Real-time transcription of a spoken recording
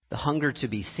hunger to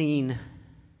be seen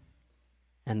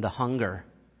and the hunger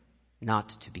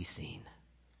not to be seen.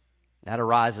 That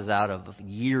arises out of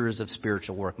years of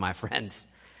spiritual work, my friends.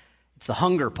 It's the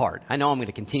hunger part. I know I'm going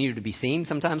to continue to be seen.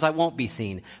 Sometimes I won't be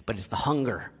seen, but it's the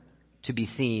hunger to be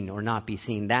seen or not be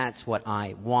seen. That's what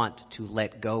I want to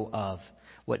let go of,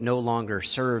 what no longer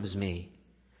serves me.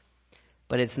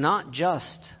 But it's not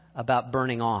just about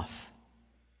burning off.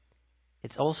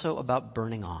 It's also about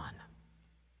burning on.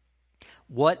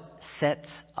 What sets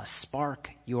a spark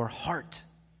your heart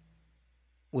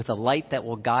with a light that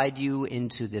will guide you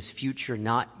into this future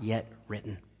not yet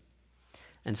written?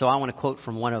 And so I want to quote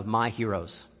from one of my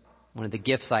heroes. One of the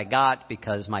gifts I got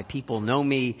because my people know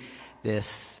me this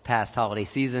past holiday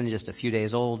season, just a few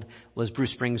days old, was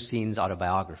Bruce Springsteen's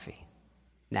autobiography.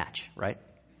 Natch, right?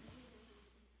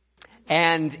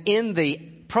 And in the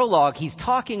prologue, he's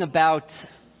talking about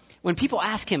when people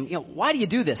ask him, why do you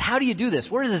do this? How do you do this?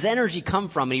 Where does this energy come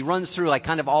from? And he runs through like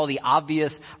kind of all the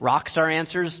obvious rock star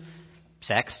answers.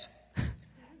 Sex,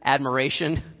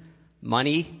 admiration,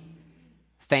 money,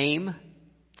 fame.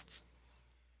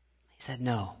 He said,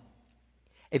 no.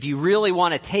 If you really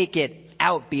want to take it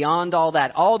out beyond all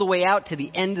that, all the way out to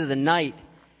the end of the night,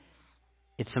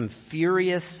 it's some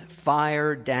furious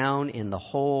fire down in the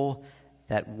hole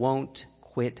that won't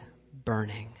quit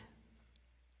burning.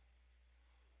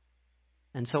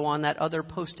 And so on that other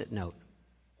post-it note,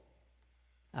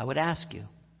 I would ask you,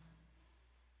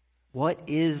 what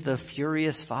is the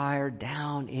furious fire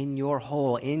down in your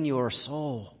hole, in your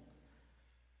soul,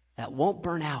 that won't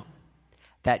burn out,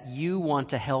 that you want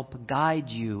to help guide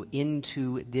you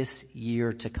into this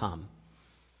year to come?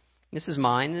 This is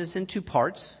mine, and it's in two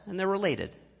parts, and they're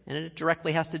related. And it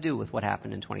directly has to do with what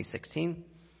happened in 2016.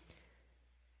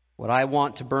 What I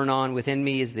want to burn on within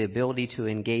me is the ability to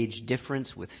engage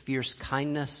difference with fierce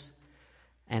kindness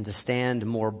and to stand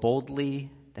more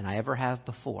boldly than I ever have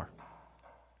before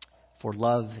for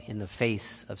love in the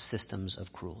face of systems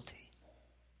of cruelty.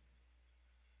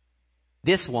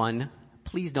 This one,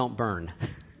 please don't burn.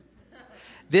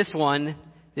 This is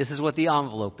what the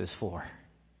envelope is for.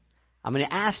 I'm going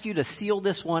to ask you to seal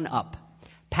this one up.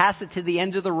 Pass it to the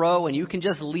end of the row, and you can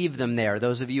just leave them there,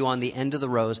 those of you on the end of the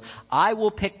rows. I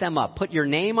will pick them up. Put your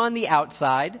name on the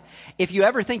outside. If you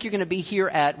ever think you're going to be here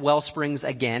at Wellsprings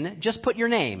again, just put your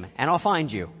name, and I'll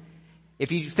find you.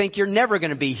 If you think you're never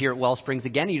going to be here at Wellsprings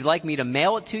again, and you'd like me to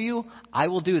mail it to you, I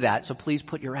will do that, so please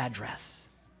put your address.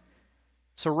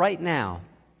 So right now,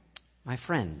 my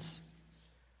friends,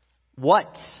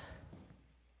 what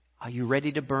are you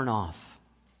ready to burn off?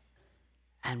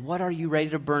 And what are you ready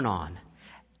to burn on?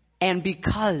 And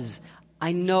because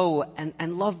I know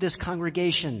and love this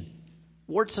congregation,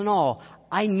 warts and all,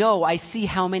 I see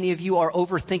how many of you are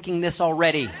overthinking this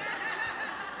already.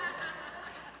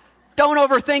 Don't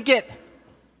overthink it.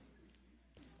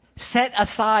 Set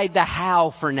aside the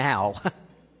how for now,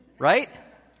 right?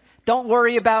 Don't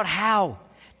worry about how.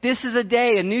 This is a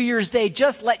day, a New Year's Day.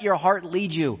 Just let your heart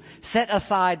lead you. Set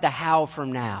aside the how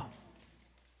from now.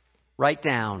 Write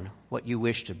down what you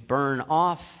wish to burn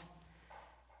off,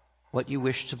 what you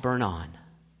wish to burn on.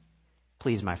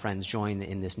 Please, my friends, join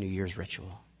in this New Year's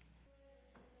ritual.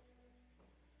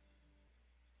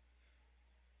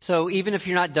 So even if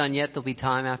you're not done yet, there'll be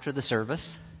time after the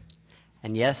service.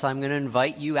 And yes, I'm going to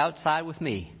invite you outside with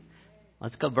me.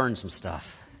 Let's go burn some stuff.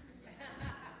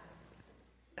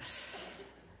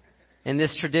 In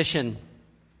this tradition,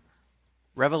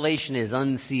 revelation is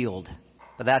unsealed,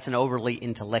 but that's an overly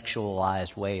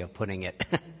intellectualized way of putting it.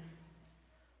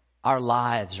 Our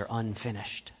lives are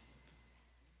unfinished.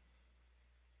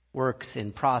 Works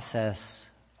in process,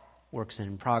 works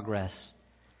in progress,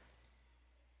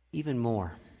 even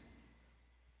more.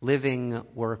 Living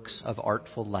works of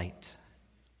artful light,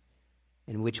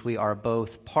 in which we are both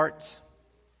part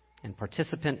and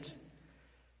participant,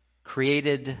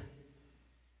 created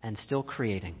and still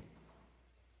creating.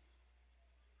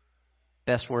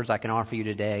 Best words I can offer you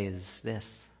today is this.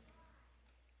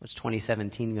 What's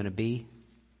 2017 going to be?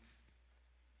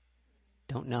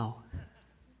 Don't know.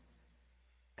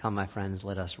 Come, my friends,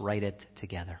 let us write it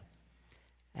together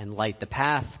and light the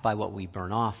path by what we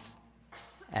burn off,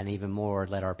 and even more,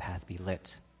 let our path be lit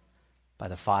by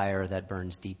the fire that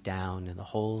burns deep down in the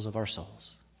holes of our souls.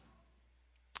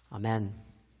 Amen.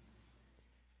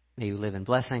 May you live in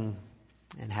blessing,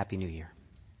 and Happy New Year.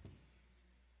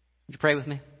 Would you pray with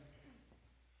me?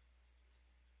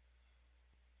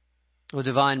 O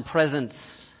divine presence,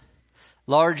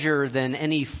 larger than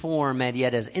any form and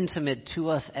yet as intimate to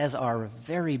us as our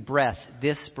very breath,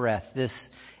 this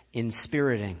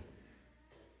inspiriting.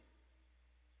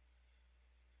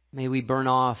 May we burn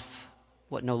off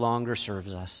what no longer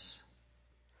serves us.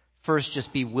 First,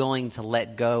 just be willing to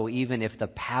let go, even if the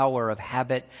power of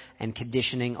habit and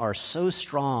conditioning are so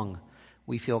strong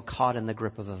we feel caught in the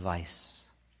grip of a vice.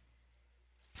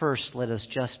 First, let us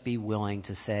just be willing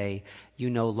to say,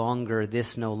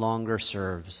 this no longer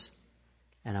serves,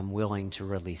 and I'm willing to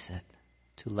release it,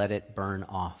 to let it burn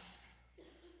off.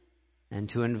 And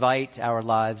to invite our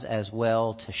lives as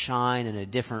well to shine in a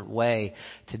different way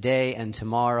today and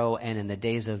tomorrow and in the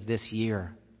days of this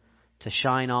year. To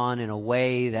shine on in a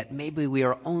way that maybe we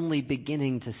are only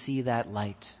beginning to see that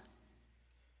light.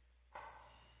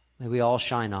 May we all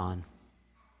shine on.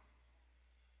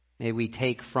 May we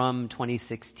take from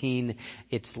 2016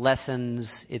 its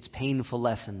lessons, its painful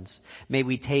lessons. May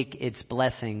we take its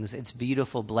blessings, its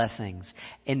beautiful blessings,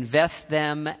 invest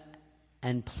them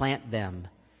and plant them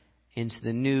into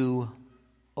the new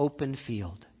open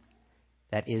field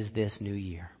that is this new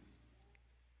year.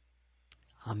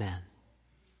 Amen.